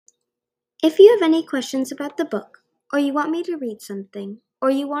If you have any questions about the book, or you want me to read something,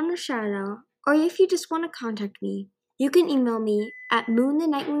 or you want a shout out, or if you just want to contact me, you can email me at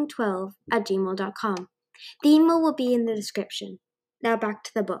moonthenightwing12@gmail.com. The email will be in the description. Now back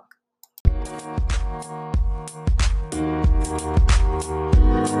to the book.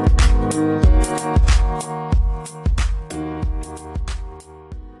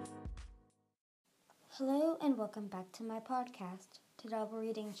 Hello and welcome back to my podcast. Today I'll be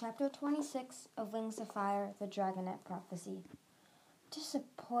reading chapter 26 of Wings of Fire, The Dragonet Prophecy.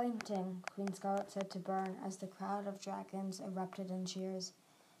 Disappointing, Queen Scarlet said to Byrne as the crowd of dragons erupted in cheers.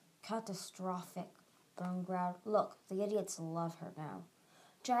 Catastrophic, Byrne growled. Look, the idiots love her now.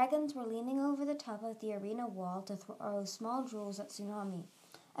 Dragons were leaning over the top of the arena wall to throw small jewels at Tsunami.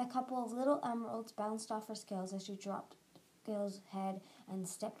 A couple of little emeralds bounced off her scales as she dropped Gil's head and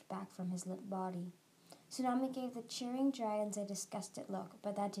stepped back from his limp body. Tsunami gave the cheering dragons a disgusted look,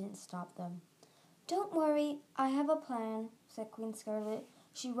 but that didn't stop them. Don't worry, I have a plan, said Queen Scarlet.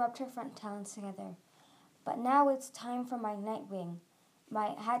 She rubbed her front talons together. But now it's time for the Nightwing, my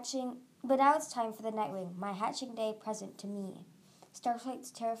hatching day present to me. Starflight's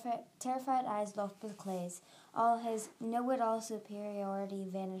terrified eyes locked with Clay's. All his know-it-all superiority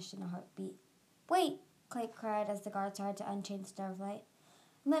vanished in a heartbeat. Wait, Clay cried as the guards tried to unchain Starflight.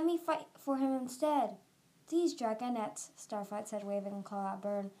 Let me fight for him instead. These dragonets, Starflight said, waving a claw at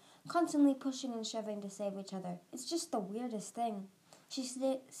Byrne, constantly pushing and shoving to save each other. It's just the weirdest thing. She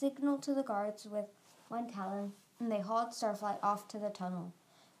signaled to the guards with one talon, and they hauled Starflight off to the tunnel.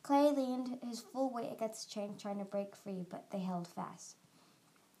 Clay leaned his full weight against the chain, trying to break free, but they held fast.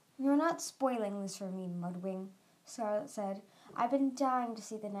 You're not spoiling this for me, Mudwing, Scarlet said. I've been dying to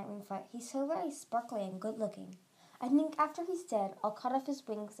see the Nightwing fight. He's so very sparkly and good-looking. I think after he's dead, I'll cut off his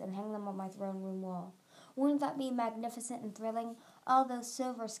wings and hang them on my throne room wall. Wouldn't that be magnificent and thrilling? All those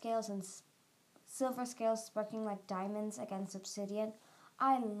silver scales sparkling like diamonds against obsidian.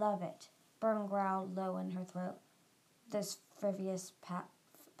 I love it. Byrne growled low in her throat. This frivolous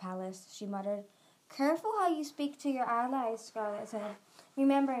palace, she muttered. Careful how you speak to your allies, Scarlet said.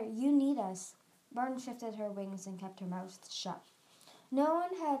 Remember, you need us. Byrne shifted her wings and kept her mouth shut. No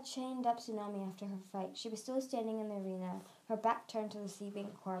one had chained up Tsunami after her fight. She was still standing in the arena, her back turned to the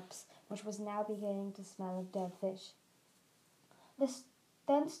sea-wing corpse, which was now beginning to smell of dead fish.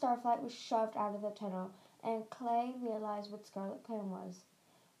 Then Starflight was shoved out of the tunnel, and Clay realized what Scarlet's plan was.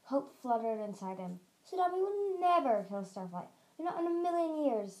 Hope fluttered inside him. Tsunami would never kill Starflight, not in a million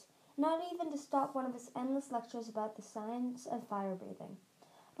years, not even to stop one of his endless lectures about the science of fire breathing.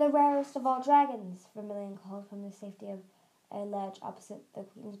 The rarest of all dragons, Vermilion called from the safety of a ledge opposite the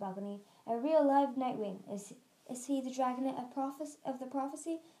Queen's balcony. A real live Nightwing. Is he the Dragonet of the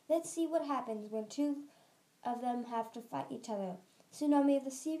prophecy? Let's see what happens when two of them have to fight each other. Tsunami of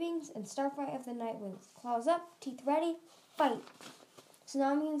the Sea Wings and Starflight of the Nightwings. Claws up, teeth ready, fight!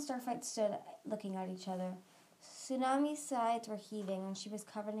 Tsunami and Starflight stood looking at each other. Tsunami's sides were heaving and she was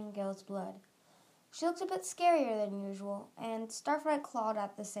covered in Gil's blood. She looked a bit scarier than usual, and Starflight clawed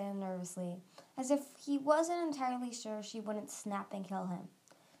at the sand nervously, as if he wasn't entirely sure she wouldn't snap and kill him.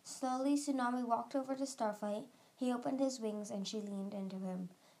 Slowly, Tsunami walked over to Starflight. He opened his wings, and she leaned into him,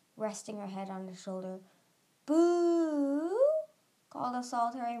 resting her head on his shoulder. Boo! Called a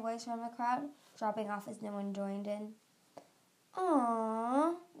solitary voice from the crowd, dropping off as no one joined in.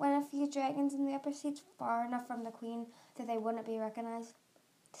 Aww, went a few dragons in the upper seats far enough from the Queen that they wouldn't be recognized.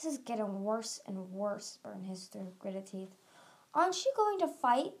 This is getting worse and worse, Byrne hissed through gritted teeth. Aren't you going to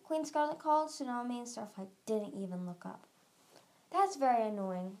fight? Queen Scarlet called. Tsunami and Starflight didn't even look up. That's very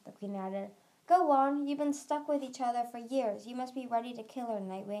annoying, the Queen added. Go on, you've been stuck with each other for years. You must be ready to kill her,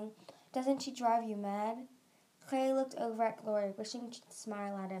 Nightwing. Doesn't she drive you mad? Clay looked over at Glory, wishing she'd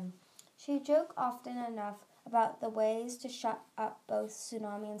smile at him. She joked often enough about the ways to shut up both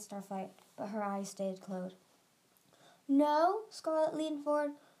Tsunami and Starflight, but her eyes stayed closed. No? Scarlet leaned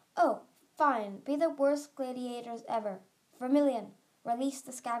forward. Oh, fine. Be the worst gladiators ever. Vermilion, release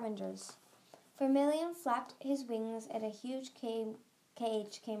the scavengers. Vermilion flapped his wings and a huge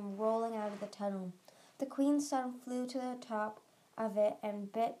cage came rolling out of the tunnel. The Queen's son flew to the top of it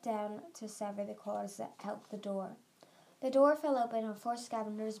and bit down to sever the cords that held the door. The door fell open and 4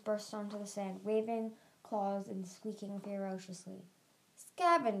 scavengers burst onto the sand, waving claws and squeaking ferociously.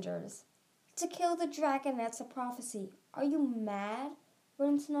 Scavengers! To kill the dragonets of prophecy. Are you mad?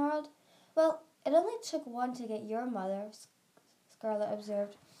 Byrne snarled. Well, it only took one to get your mother, Scarlet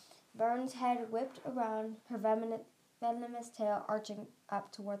observed. Byrne's head whipped around, her venomous tail arching up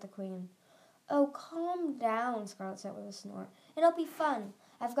toward the Queen. Oh, calm down, Scarlet said with a snort. It'll be fun.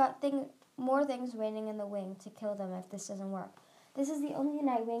 I've got more things waiting in the wing to kill them if this doesn't work. This is the only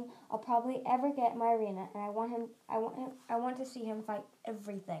Nightwing I'll probably ever get in my arena, and I want to see him fight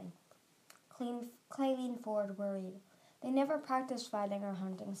everything. Clay leaned forward, worried. They never practiced fighting or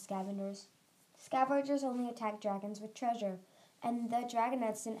hunting scavengers. Scavengers only attacked dragons with treasure, and the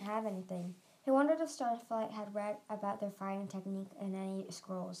Dragonettes didn't have anything. He wondered if Starflight had read about their fighting technique in any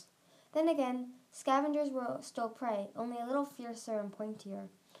scrolls. Then again, scavengers were still prey, only a little fiercer and pointier.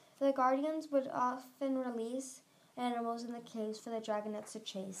 The Guardians would often release animals in the caves for the Dragonettes to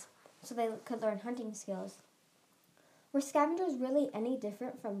chase, so they could learn hunting skills. Were scavengers really any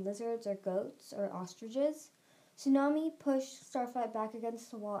different from lizards or goats or ostriches? Tsunami pushed Starflight back against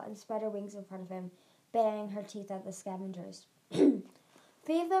the wall and spread her wings in front of him, baring her teeth at the scavengers.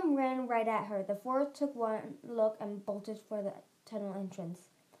 Three of them ran right at her. The fourth took one look and bolted for the tunnel entrance.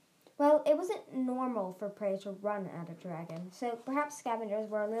 Well, it wasn't normal for prey to run at a dragon, so perhaps scavengers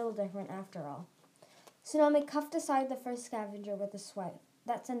were a little different after all. Tsunami cuffed aside the first scavenger with a swipe.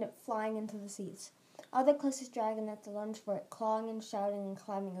 That sent it flying into the seats. All the closest dragonettes lunged for it, clawing and shouting and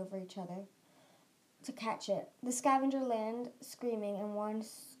climbing over each other to catch it. The scavenger landed, screaming, and one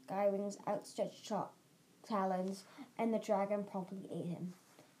Skywing's outstretched talons, and the dragon promptly ate him.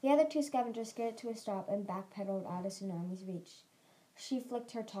 The other two scavengers skidded to a stop and backpedaled out of Tsunami's reach. She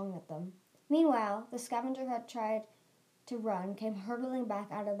flicked her tongue at them. Meanwhile, the scavenger who had tried to run came hurtling back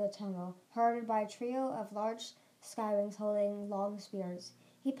out of the tunnel, herded by a trio of large Skywings holding long spears.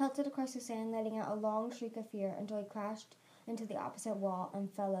 He pelted across the sand, letting out a long shriek of fear until he crashed into the opposite wall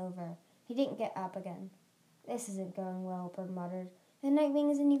and fell over. He didn't get up again. This isn't going well, Bird muttered. The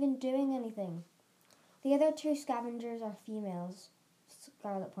Nightwing isn't even doing anything. The other two scavengers are females,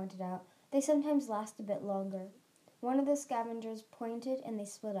 Scarlet pointed out. They sometimes last a bit longer. One of the scavengers pointed and they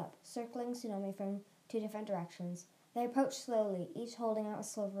split up, circling Tsunami from two different directions. They approached slowly, each holding out a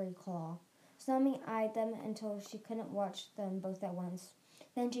silvery claw. Tsunami eyed them until she couldn't watch them both at once.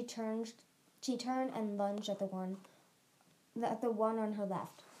 Then she turned and lunged at the one on her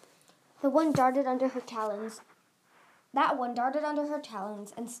left. That one darted under her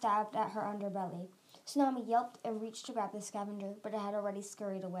talons and stabbed at her underbelly. Tsunami yelped and reached to grab the scavenger, but it had already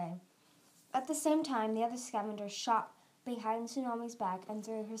scurried away. At the same time, the other scavenger shot behind Tsunami's back and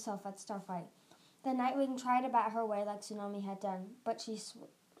threw herself at Starflight. The Nightwing tried to bat her away like Tsunami had done, but she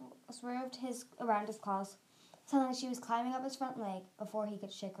swerved around his claws. Suddenly, she was climbing up his front leg before he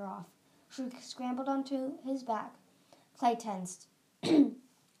could shake her off. She scrambled onto his back. Clay tensed. He'd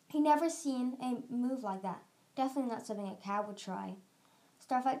never seen a move like that. Definitely not something a cat would try.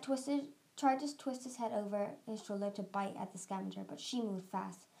 Starflight tried to twist his head over his shoulder to bite at the scavenger, but she moved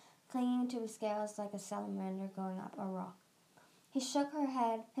fast, clinging to his scales like a salamander going up a rock. He shook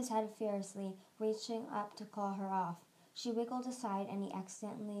his head fiercely, reaching up to claw her off. She wiggled aside, and he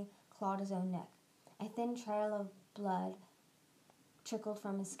accidentally clawed his own neck. A thin trail of blood trickled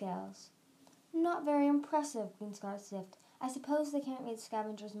from his scales. Not very impressive, Queen Scarlet sniffed. I suppose they can't read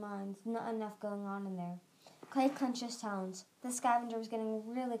scavengers' minds. Not enough going on in there. Clay clenched his talons. The scavenger was getting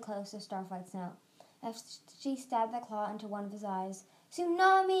really close to Starflight's snout. As she stabbed the claw into one of his eyes,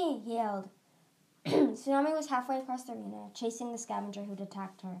 "Tsunami!" he yelled. Tsunami was halfway across the arena, chasing the scavenger who'd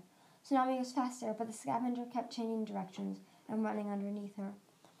attacked her. Tsunami was faster, but the scavenger kept changing directions and running underneath her.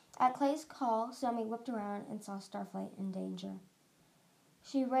 At Clay's call, Tsunami whipped around and saw Starflight in danger.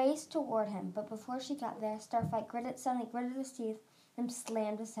 She raced toward him, but before she got there, Starflight suddenly gritted his teeth and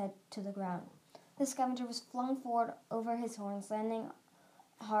slammed his head to the ground. The scavenger was flung forward over his horns, landing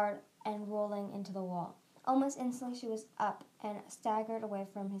hard and rolling into the wall. Almost instantly, she was up and staggered away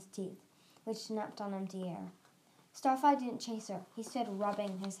from his teeth, which snapped on empty air. Starflight didn't chase her. He stood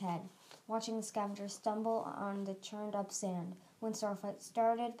rubbing his head, watching the scavenger stumble on the churned-up sand. When Starflight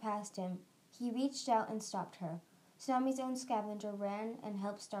started past him, he reached out and stopped her. Tsunami's own scavenger ran and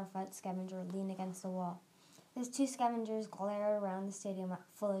helped Starflight's scavenger lean against the wall. The two scavengers glared around the stadium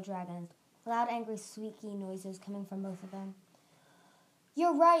full of dragons, loud, angry, squeaky noises coming from both of them.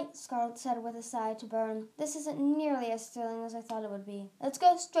 "You're right," Scarlet said with a sigh to Burn. "This isn't nearly as thrilling as I thought it would be. Let's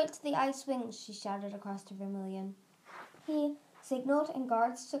go straight to the Ice Wings," she shouted across to Vermilion. He signaled, and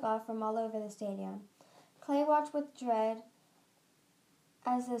guards took off from all over the stadium. Clay watched with dread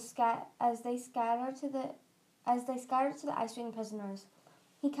as they scattered to the Ice Wing prisoners.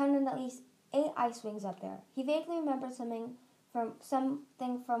 He counted at least 8 Ice Wings up there. He vaguely remembered something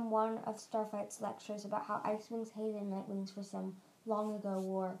from one of Starflight's lectures about how Ice Wings hated Night Wings for some long-ago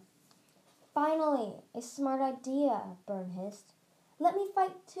war. "Finally, a smart idea," Burn hissed. "Let me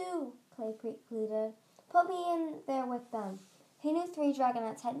fight too," Clay pleaded. "Put me in there with them." He knew 3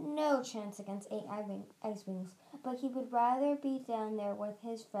 Dragonettes had no chance against 8 Ice Wings, but he would rather be down there with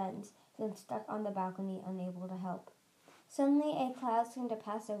his friends than stuck on the balcony unable to help. Suddenly a cloud seemed to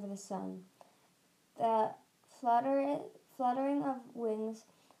pass over the sun. The fluttering of wings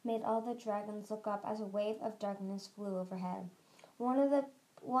made all the dragons look up as a wave of darkness flew overhead.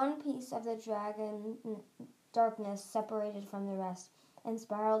 One piece of the dragon darkness separated from the rest and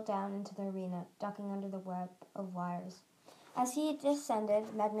spiraled down into the arena, ducking under the web of wires. As he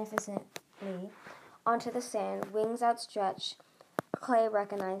descended magnificently onto the sand, wings outstretched, Clay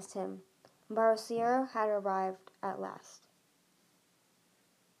recognized him. Barosir had arrived at last.